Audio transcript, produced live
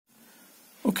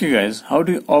Okay guys, how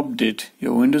do you update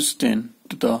your Windows 10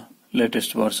 to the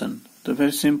latest version? The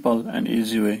very simple and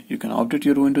easy way you can update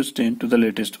your Windows 10 to the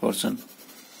latest version.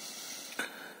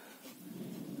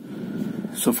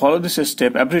 So follow this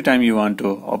step every time you want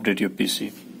to update your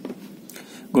PC.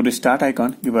 Go to start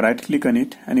icon, give a right click on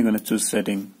it and you're going to choose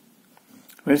setting.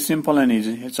 Very simple and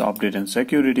easy. It's update and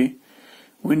security,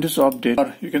 Windows update,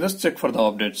 or you can just check for the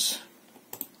updates.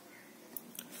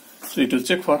 So it will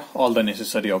check for all the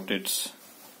necessary updates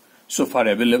so far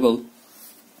available.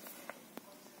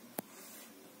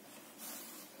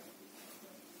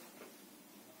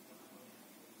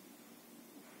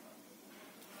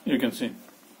 You can see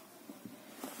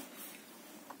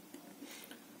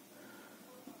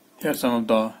here are some of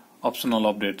the optional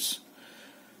updates.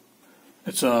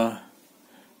 It's a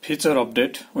feature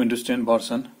update Windows 10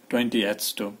 version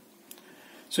 20H2.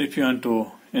 So if you want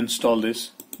to install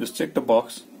this, just check the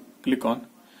box, click on.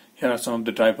 Here are some of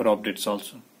the driver updates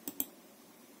also.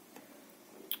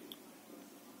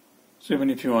 So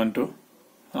even if you want to,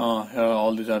 here are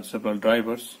all these are several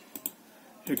drivers.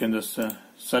 You can just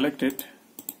select it,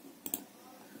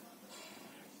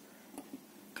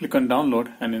 click on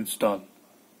download and install.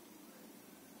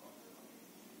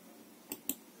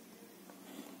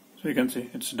 So you can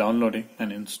see it's downloading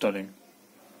and installing.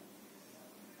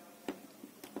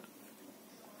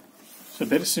 So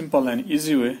very simple and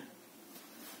easy way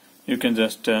you can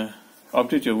just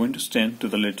update your Windows 10 to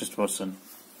the latest version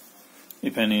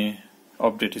if any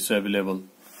update is available.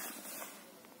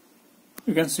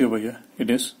 You can see over here it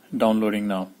is downloading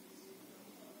now.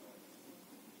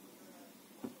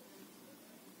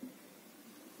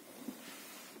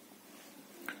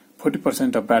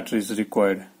 %40 of battery is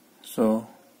required, so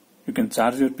you can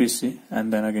charge your PC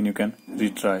and then again you can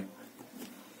retry.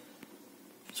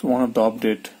 So one of the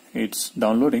update it's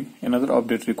downloading, another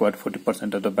update required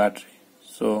 40% of the battery.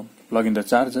 So plug in the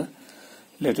charger,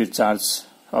 let it charge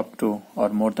up to or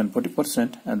more than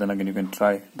 40% and then again you can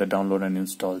try the download and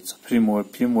install. It's a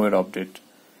firmware update.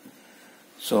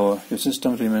 So your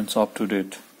system remains up to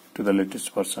date to the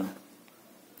latest version.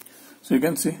 So you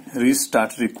can see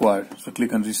restart required. So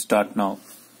click on restart now.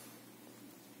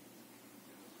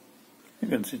 You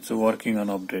can see it's working on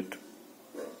update.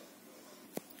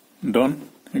 Done.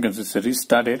 You can see it's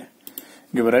restarted.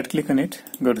 Give a right click on it.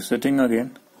 Go to setting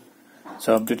again.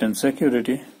 So update and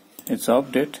security. It's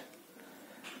update.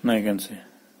 Now you can see.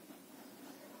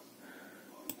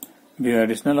 View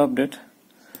additional update.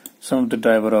 Some of the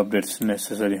driver updates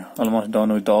necessary. Almost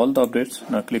done with all the updates.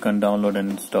 Now click on download and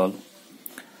install.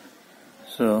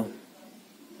 So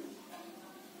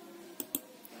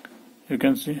you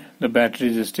can see the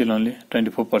battery is still only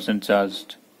 24%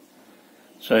 charged.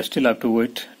 So I still have to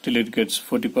wait till it gets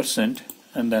 40%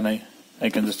 and then I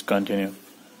can just continue.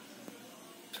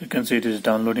 So you can see it is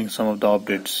downloading some of the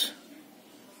updates.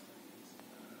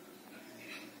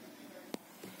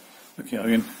 Okay,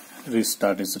 again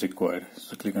restart is required.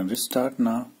 So click on restart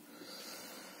now.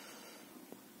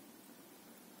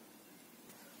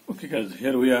 Okay guys,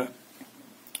 here we are.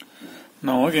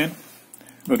 Now again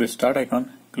go to start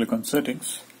icon, click on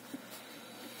settings.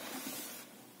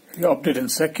 Update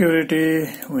and security,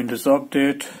 Windows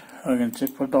update. Again check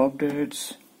for the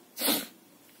updates.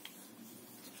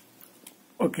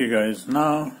 Okay guys,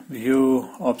 now view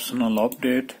optional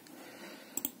update.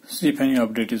 See if any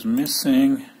update is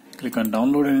missing. Click on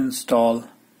download and install.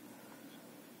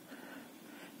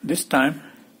 This time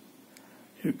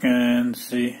you can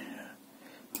see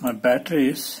my battery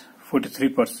is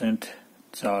 43%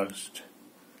 charged.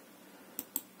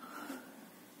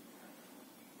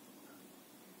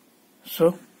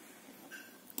 So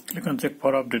click on check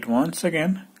for update once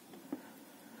again.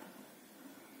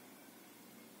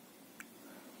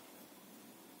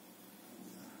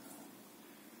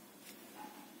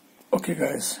 Okay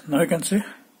guys, now you can see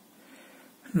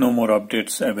no more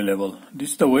updates available.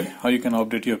 This is the way how you can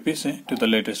update your PC to the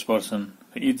latest version.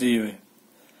 The easy way.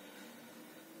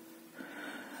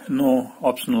 No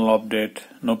optional update,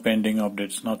 no pending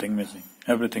updates, nothing missing.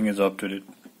 Everything is up to date.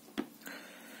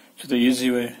 So the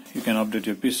easy way you can update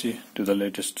your PC to the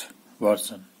latest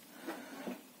version.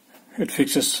 It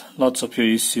fixes lots of your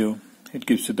issue. It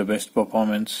gives you the best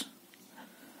performance.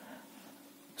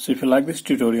 So if you like this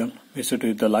tutorial, be sure to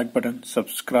hit the like button,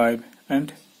 subscribe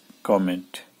and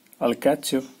comment. I'll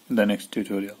catch you in the next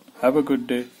tutorial. Have a good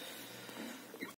day.